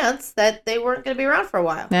advance that they weren't going to be around for a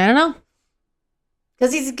while? I don't know.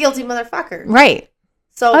 Because he's a guilty motherfucker. Right.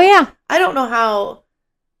 So I don't know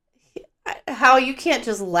how you can't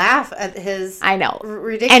just laugh at his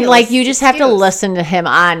ridiculous and you just have to listen to him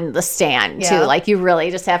on the stand too. You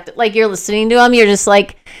really just have to, you're listening to him, you're just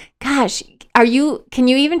like, gosh, can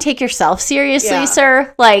you even take yourself seriously,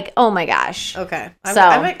 sir? Oh my gosh. Okay. I'm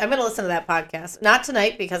going to listen to that podcast. Not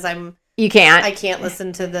tonight because you can't. I can't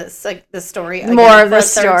listen to this, the story. More of the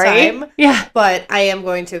story. Time, yeah. But I am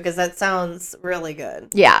going to because that sounds really good.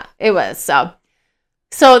 Yeah, it was.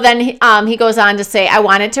 So then he goes on to say, I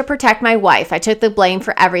wanted to protect my wife. I took the blame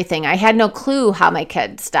for everything. I had no clue how my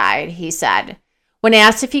kids died, he said. When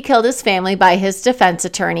asked if he killed his family by his defense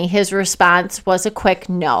attorney, his response was a quick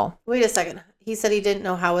no. Wait a second. He said he didn't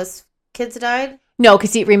know how his kids died? No,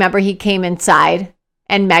 because remember he came inside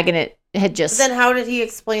and Megan had just... But then how did he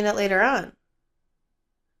explain it later on?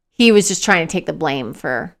 He was just trying to take the blame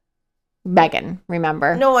for Megan,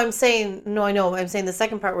 remember? No, I know. I'm saying the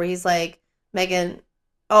second part where he's like, Megan...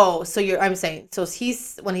 Oh, so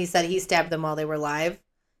when he said he stabbed them while they were alive,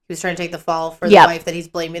 he was trying to take the fall for the wife that he's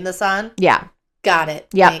blaming this on? Yeah. Got it.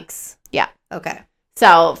 Yep. Thanks. Yeah. Okay.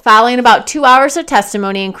 So, following about 2 hours of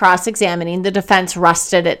testimony and cross-examining, the defense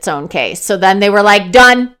rested its own case. So then they were like,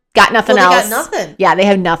 done, got nothing else. They got nothing. Yeah, they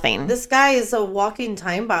have nothing. This guy is a walking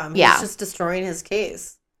time bomb. Yeah. He's just destroying his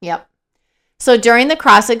case. Yep. So during the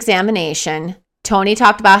cross-examination, Tony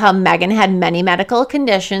talked about how Megan had many medical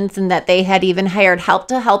conditions and that they had even hired help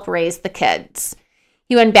to help raise the kids.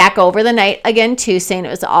 He went back over the night again too, saying it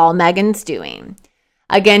was all Megan's doing.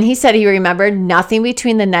 Again, he said he remembered nothing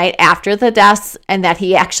between the night after the deaths and that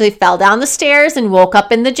he actually fell down the stairs and woke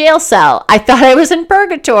up in the jail cell. I thought I was in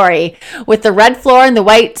purgatory with the red floor and the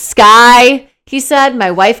white sky. He said,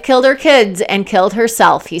 my wife killed her kids and killed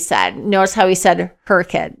herself, he said. Notice how he said her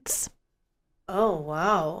kids. Oh,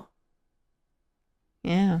 wow.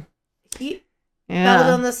 Yeah. He fell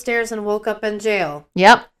down the stairs and woke up in jail.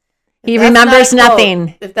 Yep. He remembers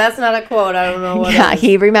nothing. If that's not a quote, I don't know what Yeah, is.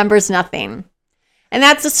 He remembers nothing. And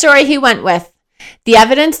that's the story he went with. The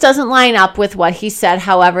evidence doesn't line up with what he said.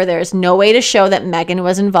 However, there is no way to show that Megan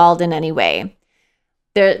was involved in any way.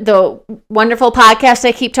 The wonderful podcast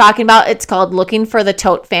I keep talking about, it's called Looking for the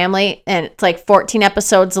Todt Family, and it's 14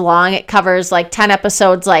 episodes long. It covers 10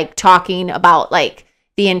 episodes talking about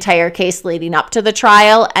the entire case leading up to the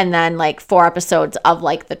trial, and then 4 episodes of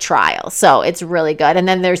the trial. So it's really good. And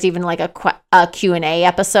then there's even a Q&A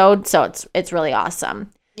episode, so it's really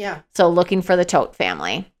awesome. Yeah. So Looking for the Todt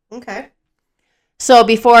Family. Okay. So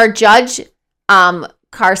before Judge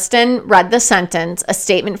Karsten read the sentence, a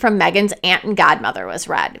statement from Megan's aunt and godmother was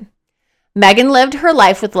read. Megan lived her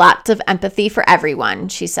life with lots of empathy for everyone,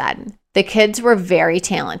 she said. The kids were very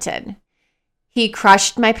talented. He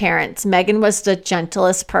crushed my parents. Megan was the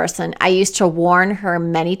gentlest person. I used to warn her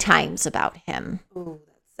many times about him. Ooh,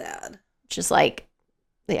 that's sad. Just like,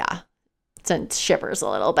 yeah, sent shivers a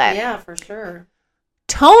little bit. Yeah, for sure.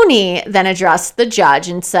 Tony then addressed the judge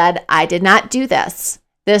and said, I did not do this.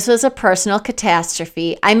 This was a personal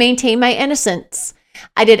catastrophe. I maintain my innocence.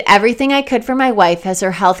 I did everything I could for my wife as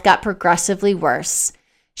her health got progressively worse.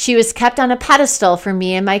 She was kept on a pedestal for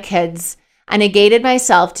me and my kids. I negated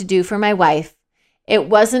myself to do for my wife. It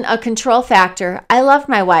wasn't a control factor. I loved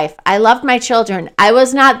my wife. I loved my children. I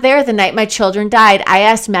was not there the night my children died. I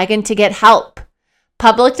asked Megan to get help.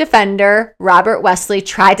 Public defender Robert Wesley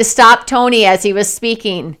tried to stop Tony as he was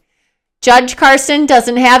speaking. Judge Carson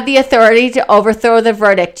doesn't have the authority to overthrow the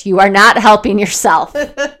verdict. You are not helping yourself.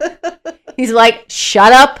 He's like,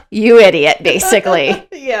 shut up, you idiot, basically.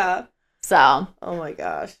 Yeah. So. Oh my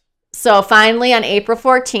gosh. So finally, on April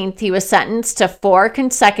 14th, he was sentenced to 4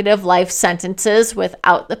 consecutive life sentences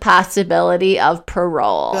without the possibility of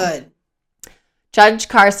parole. Good. Judge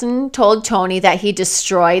Carson told Tony that he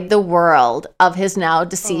destroyed the world of his now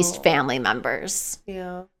deceased family members.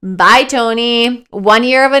 Yeah. Bye, Tony. 1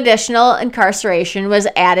 year of additional incarceration was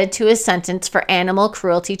added to his sentence for animal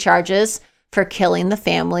cruelty charges for killing the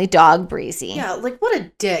family dog, Breezy. Yeah, like, what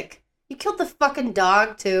a dick. You killed the fucking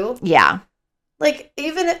dog, too. Yeah. Like,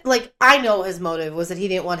 I know his motive was that he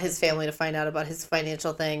didn't want his family to find out about his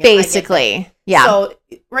financial thing. Basically, yeah. So,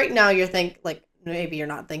 right now you're maybe you're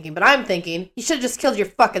not thinking, but I'm thinking, you should have just killed your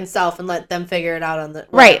fucking self and let them figure it out on the...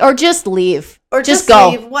 Right, or just leave. Or just go.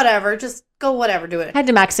 Leave, whatever. Just go, whatever, do it. Head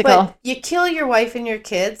to Mexico. But you kill your wife and your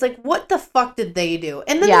kids, like, what the fuck did they do?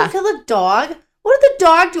 And then you kill a dog? What did the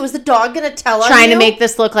dog do? Is the dog going to tell on you? Trying to make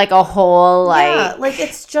this look like a whole, Yeah, like,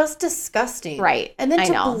 it's just disgusting. Right, And then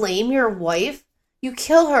to blame your wife, you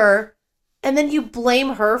kill her, and then you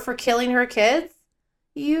blame her for killing her kids?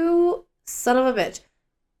 You son of a bitch.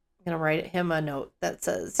 I'm going to write him a note that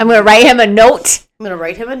says... I'm going to write him a note. I'm going to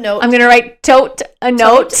write him a note. I'm going to write Todt a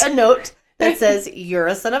note. Todt a note that says, you're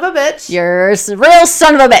a son of a bitch. You're a real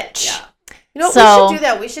son of a bitch. Yeah. You know what? We should do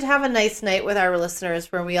that. We should have a nice night with our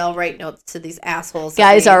listeners where we all write notes to these assholes.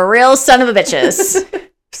 Guys are real son of a bitches.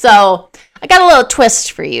 So I got a little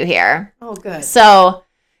twist for you here. Oh, good. So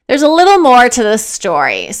there's a little more to this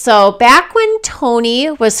story. So back when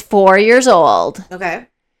Tony was 4 years old, okay,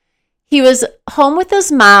 he was home with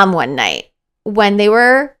his mom one night when they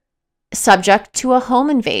were subject to a home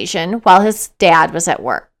invasion while his dad was at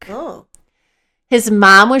work. Oh. His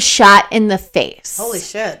mom was shot in the face. Holy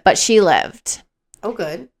shit. But she lived. Oh,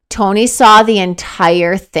 good. Tony saw the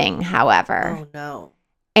entire thing, however. Oh, no.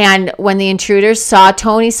 And when the intruders saw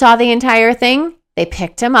Tony saw the entire thing, they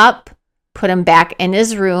picked him up, put him back in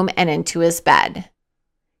his room and into his bed.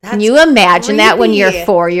 Can you imagine that when you're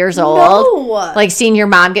 4 years old? No. Like seeing your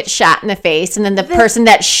mom get shot in the face and then the person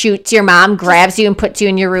that shoots your mom grabs you and puts you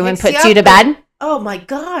in your room and puts you to bed? Oh my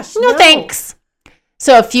gosh. No thanks.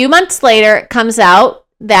 So a few months later, it comes out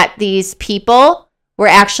that these people were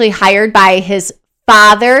actually hired by his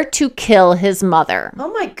father to kill his mother.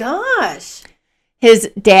 Oh my gosh. His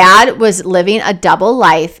dad was living a double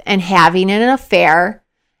life and having an affair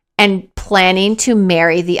and planning to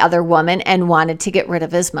marry the other woman and wanted to get rid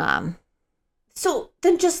of his mom. So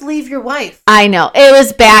then just leave your wife. I know. It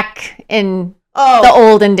was back in the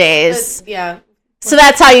olden days. Yeah. So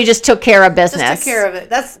that's how you just took care of business. Just took care of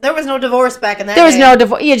it. There was no divorce back in that There was day. no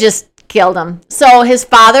divorce. You just killed him. So his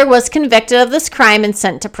father was convicted of this crime and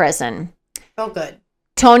sent to prison. Oh, good.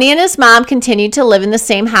 Tony and his mom continued to live in the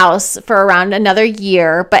same house for around another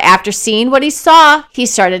year, but after seeing what he saw, he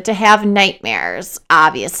started to have nightmares,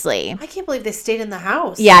 obviously. I can't believe they stayed in the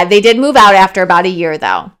house. Yeah, they did move out after about a year,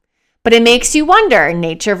 though. But it makes you wonder,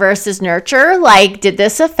 nature versus nurture? Like, did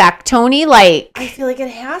this affect Tony? Like, I feel like it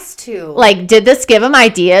has to. Like, did this give him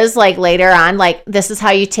ideas, like, later on? Like, this is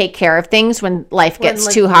how you take care of things when life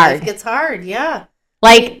gets too hard. Life gets hard, yeah.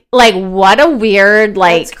 Like, what a weird,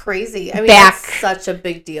 like... That's crazy. I mean, that's such a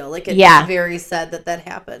big deal. Like, it's very sad that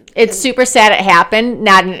happened. It's super sad it happened.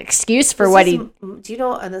 Not an excuse for what he... Do you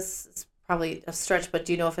know, and this is probably a stretch, but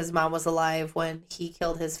do you know if his mom was alive when he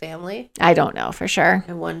killed his family? I don't know for sure.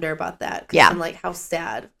 I wonder about that. Yeah. I'm like, how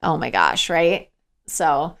sad. Oh my gosh, right?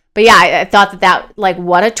 So, but yeah, I thought that like,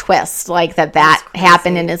 what a twist, like that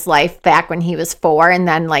happened in his life back when he was 4, and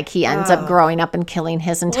then like he ends up growing up and killing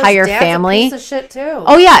his entire family. His dad's a piece of shit too.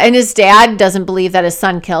 Oh yeah, and his dad doesn't believe that his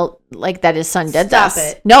son did this. Stop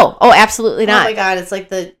it. No, oh absolutely not. Oh my god, it's like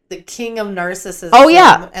the king of narcissism. Oh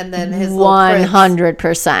yeah, and then his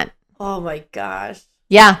 100%. Oh my gosh.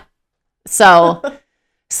 Yeah. So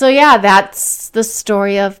yeah, that's the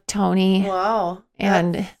story of Tony. Wow.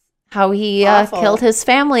 And how he Awful. killed his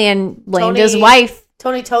family and blamed Tony- his wife.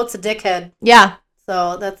 Tony Todt's a dickhead. Yeah,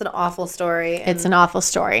 So that's an awful story. And, it's an awful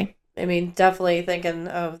story. I mean, definitely thinking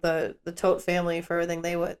of the Todt family for everything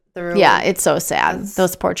they went through. Yeah, it's so sad. That's-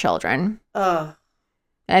 Those poor children. Ugh.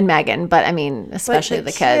 And Megan, but I mean, especially But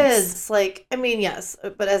the kids. Like, I mean, yes,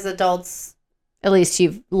 but as adults, At least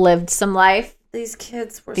you've lived some life. these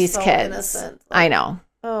kids were These so kids. innocent. I know.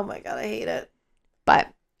 Oh my God, I hate it. But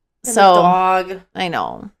And so the dog. I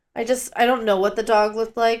know. I don't know what the dog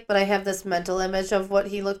looked like, but I have this mental image of what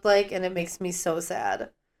he looked like, and it makes me so sad.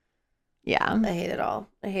 Yeah. I hate it all.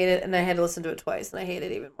 I hate it, and I had to listen to it twice, and I hate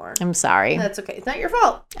it even more. I'm sorry. That's okay. It's not your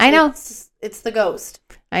fault. I know. It's the ghost.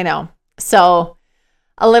 I know. So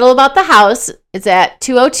a little about the house. It's at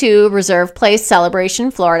 202 Reserve Place,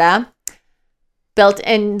 Celebration, Florida. Built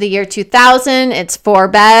in the year 2000. It's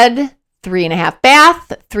 4-bed, 3.5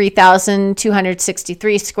 bath,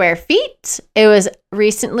 3,263 square feet. It was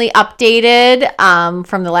recently updated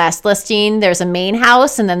from the last listing. There's a main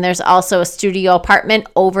house, and then there's also a studio apartment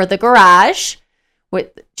over the garage,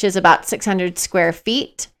 which is about 600 square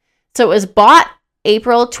feet. So it was bought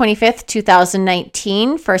April 25th,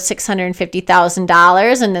 2019 for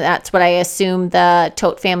 $650,000, and that's what I assume the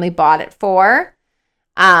Todt family bought it for.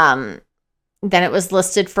 Then it was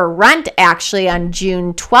listed for rent actually on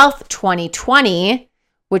June 12th, 2020,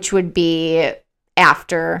 which would be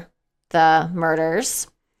after the murders.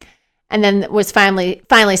 And then it was finally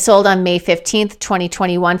sold on May 15th,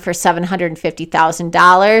 2021 for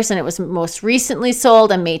 $750,000. And it was most recently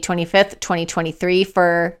sold on May 25th, 2023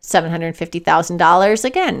 for $750,000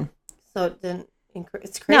 again. So it didn't increase.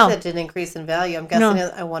 It's crazy No. that it didn't increase in value. I'm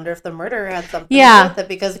guessing. I wonder if the murder had something Yeah. to do with it,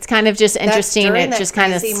 because It's kind of just interesting. during It that just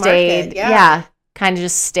kind of crazy stayed. market, yeah. Kind of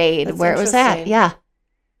just stayed That's where it was at. interesting. Yeah.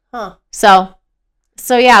 Huh. So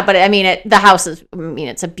yeah, but I mean, the house is, I mean,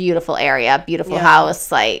 it's a beautiful area, beautiful Yeah.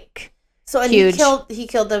 house, like So and huge. he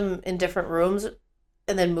killed them in different rooms,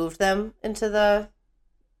 and then moved them into the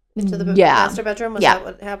Yeah. master bedroom. Was Yeah. that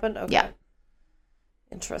what happened? Okay. Yeah.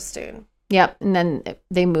 Interesting. Yep. And then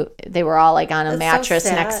they moved, they were all like on a That's so mattress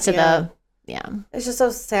sad, next to yeah. yeah. It's just so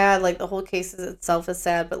sad. Like the whole case itself is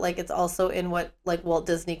sad, but like it's also in what like Walt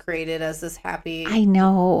Disney created as this happy I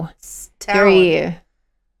know. town. Very,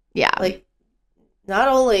 yeah. Like, not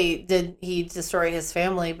only did he destroy his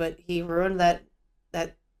family, but he ruined that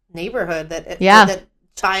neighborhood, that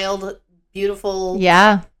child beautiful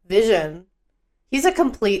yeah. vision. He's a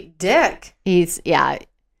complete dick. Yeah.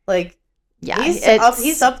 Like, Yeah.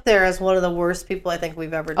 he's up there as one of the worst people I think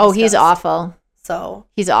we've ever discussed. Oh, he's awful. So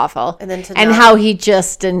He's awful. and then How he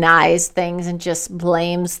just denies things and just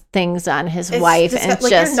blames things on his wife, and it's like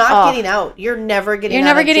just you're not getting out. You're never getting. you're out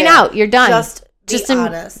never of getting jail. out. You're done. Just be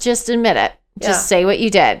honest. Just admit it. Yeah. Just say what you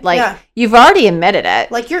did. Like Yeah. you've already admitted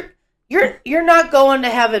it. Like you're not going to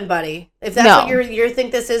heaven, buddy. If that's No. what you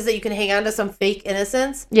think this is, that you can hang on to some fake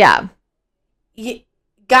innocence. Yeah.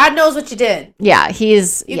 God knows what you did. Yeah.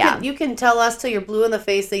 He's You can tell us till you're blue in the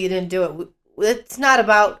face that you didn't do it. It's not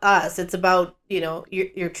about us. It's about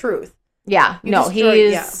your truth. Yeah. You No,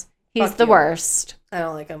 destroyed- he's Fuck the you. worst. I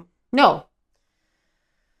don't like him. No.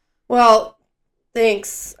 Well,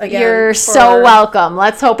 thanks again. You're so welcome.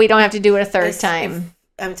 Let's hope we don't have to do it a third time.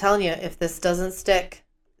 I'm telling you, if this doesn't stick,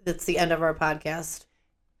 that's the end of our podcast.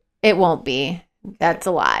 It won't be. That's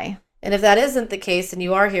a lie. And if that isn't the case and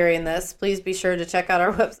you are hearing this, please be sure to check out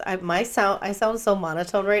our website. I sound so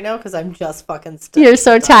monotone right now because I'm just fucking stuck. You're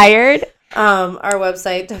so tired. Our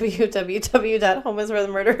website,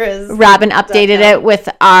 www.homeiswherethemurderis. Robin updated it with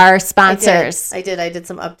our sponsors. I did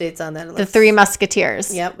some updates on that. The Three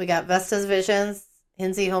Musketeers. Yep, we got Vesta's Visions,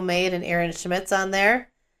 Hinsey Homemade, and Aaron Schmidt's on there.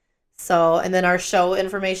 So, and then our show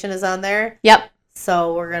information is on there. Yep.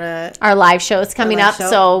 So we're gonna Our live show is coming up,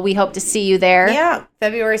 so we hope to see you there. Yeah,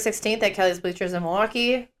 February 16th at Kelly's Bleachers in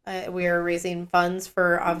Milwaukee. We are raising funds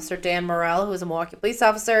for Officer Dan Morrell, who is a Milwaukee police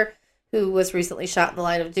officer who was recently shot in the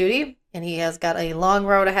line of duty, and he has got a long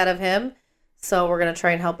road ahead of him. So we're going to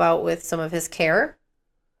try and help out with some of his care.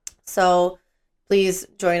 So please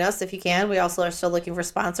join us if you can. We also are still looking for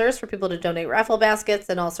sponsors for people to donate raffle baskets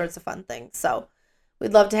and all sorts of fun things. So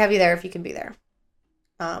we'd love to have you there if you can be there.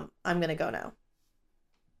 I'm going to go now.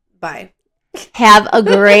 Bye. Have a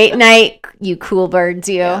great night, you cool birds,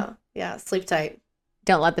 you. Yeah, sleep tight.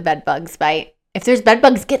 Don't let the bed bugs bite. If there's bed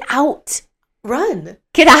bugs, get out. Run.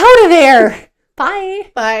 Get out of there.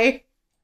 Bye. Bye.